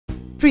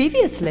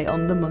Previously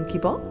on the Monkey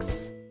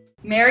Box.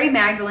 Mary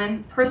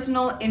Magdalene,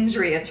 personal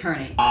injury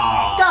attorney.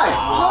 Guys,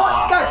 you know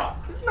what? Guys,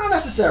 it's not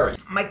necessary.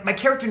 My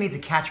character needs a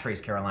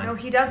catchphrase, Caroline. No,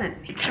 he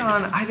doesn't.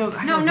 John, I don't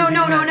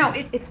No.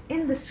 It's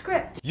in the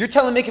script. You're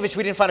telling Mickevich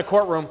we didn't find a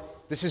courtroom.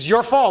 This is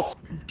your fault.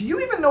 Do you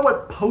even know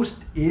what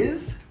post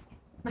is?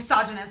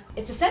 Misogynist.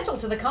 It's essential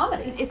to the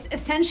comedy. It's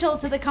essential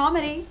to the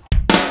comedy.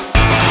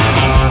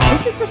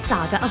 This is the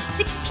saga of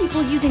 6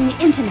 people using the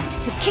internet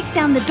to kick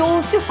down the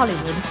doors to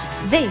Hollywood.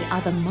 They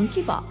are the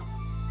Monkey Box.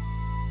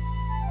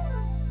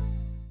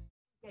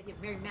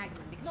 Mary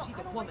Magdalene, because she's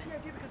a woman. I don't like the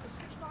idea because the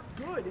script's not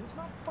good and it's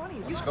not funny.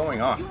 What's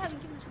going on? You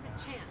haven't given this woman a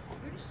chance.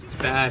 You're just It's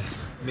bad.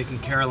 Mick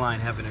and Caroline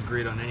haven't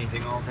agreed on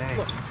anything all day.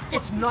 Look,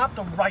 it's not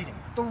the writing.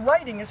 The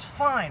writing is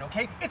fine,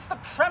 okay? It's the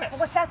premise.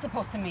 Well, what's that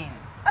supposed to mean?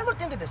 I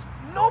looked into this.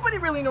 Nobody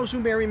really knows who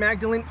Mary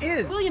Magdalene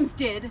is. Williams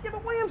did. Yeah,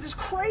 but Williams is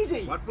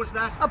crazy. What was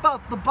that?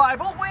 About the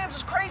Bible. Williams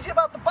is crazy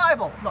about the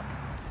Bible. Look,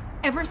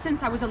 ever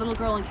since I was a little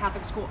girl in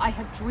Catholic school, I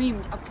have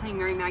dreamed of playing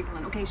Mary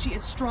Magdalene, okay? She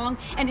is strong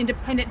and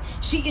independent.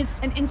 She is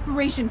an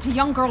inspiration to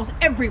young girls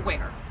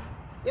everywhere.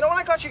 You know, when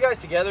I got you guys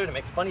together to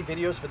make funny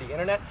videos for the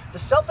internet, the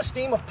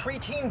self-esteem of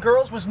preteen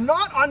girls was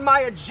not on my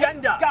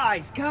agenda.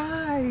 Guys,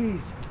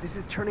 this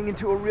is turning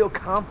into a real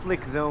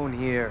conflict zone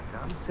here.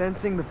 I'm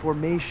sensing the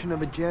formation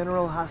of a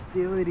general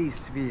hostility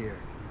sphere.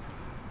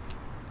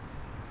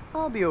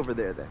 I'll be over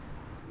there then.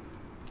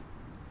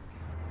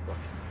 Look,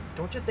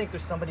 don't you think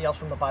there's somebody else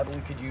from the Bible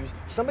we could use?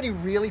 Somebody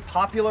really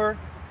popular?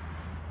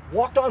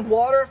 Walked on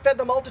water, fed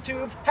the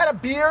multitudes, had a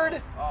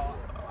beard? Oh,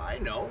 I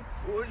know.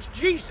 It's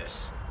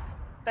Jesus.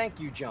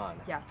 Thank you, John.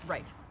 Yeah,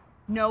 right.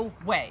 No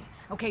way.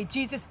 Okay,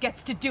 Jesus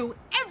gets to do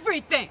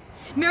everything.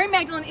 Mary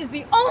Magdalene is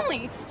the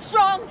only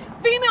strong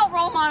female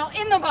role model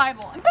in the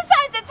Bible. And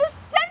besides, it's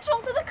essential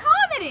to the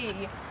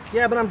comedy.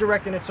 Yeah, but I'm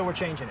directing it, so we're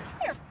changing it.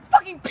 You're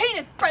fucking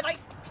penis bread. I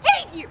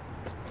hate you.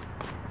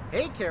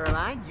 Hey,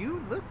 Caroline,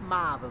 you look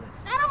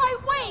marvelous. out of my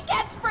way,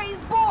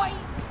 catchphrase boy!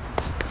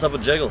 What's up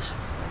with Jiggles?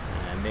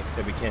 Mick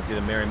said we can't do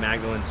the Mary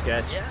Magdalene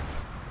sketch. Yeah.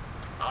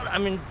 Oh, I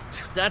mean,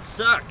 that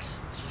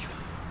sucks.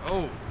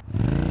 Oh.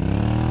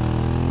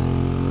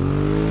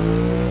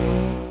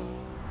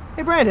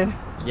 Hey, Brandon,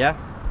 Yeah?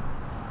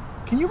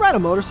 can you ride a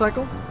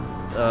motorcycle?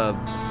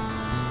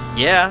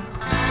 Yeah.